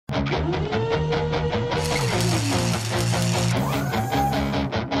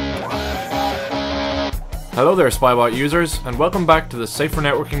Hello there Spybot users, and welcome back to the Safer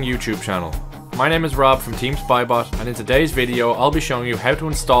Networking YouTube channel. My name is Rob from TeamSpybot, and in today's video I'll be showing you how to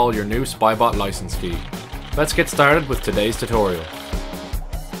install your new Spybot license key. Let's get started with today's tutorial.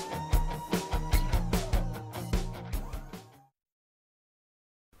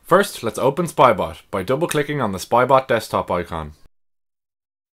 First, let's open Spybot by double-clicking on the Spybot desktop icon.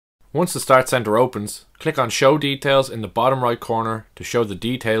 Once the Start Center opens, click on Show Details in the bottom right corner to show the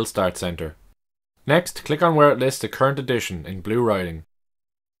Detailed Start Center. Next, click on where it lists the current edition in blue writing.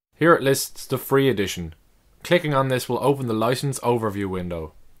 Here it lists the free edition. Clicking on this will open the License Overview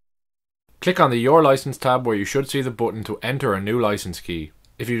window. Click on the Your License tab where you should see the button to enter a new license key.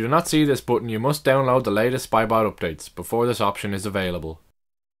 If you do not see this button, you must download the latest Spybot updates before this option is available.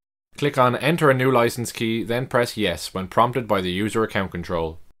 Click on Enter a new license key, then press Yes when prompted by the user account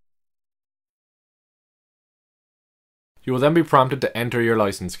control. You will then be prompted to enter your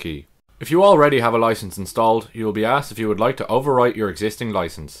license key. If you already have a license installed, you will be asked if you would like to overwrite your existing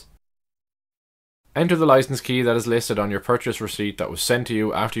license. Enter the license key that is listed on your purchase receipt that was sent to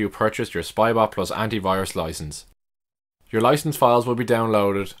you after you purchased your Spybot Plus antivirus license. Your license files will be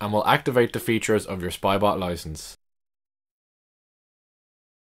downloaded and will activate the features of your Spybot license.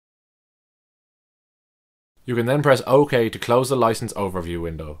 You can then press OK to close the license overview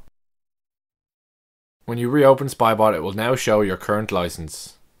window. When you reopen Spybot, it will now show your current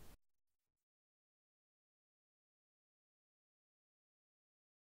license.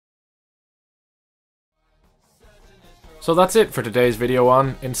 So that's it for today's video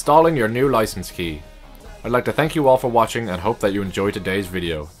on installing your new license key. I'd like to thank you all for watching and hope that you enjoyed today's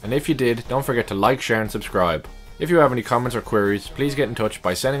video. And if you did, don't forget to like, share and subscribe. If you have any comments or queries, please get in touch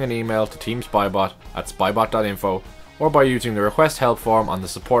by sending an email to teamspybot@spybot.info or by using the request help form on the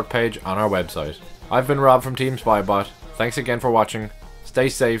support page on our website. I've been Rob from TeamSpybot. Thanks again for watching. Stay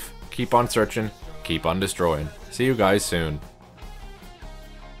safe, keep on searching, keep on destroying. See you guys soon.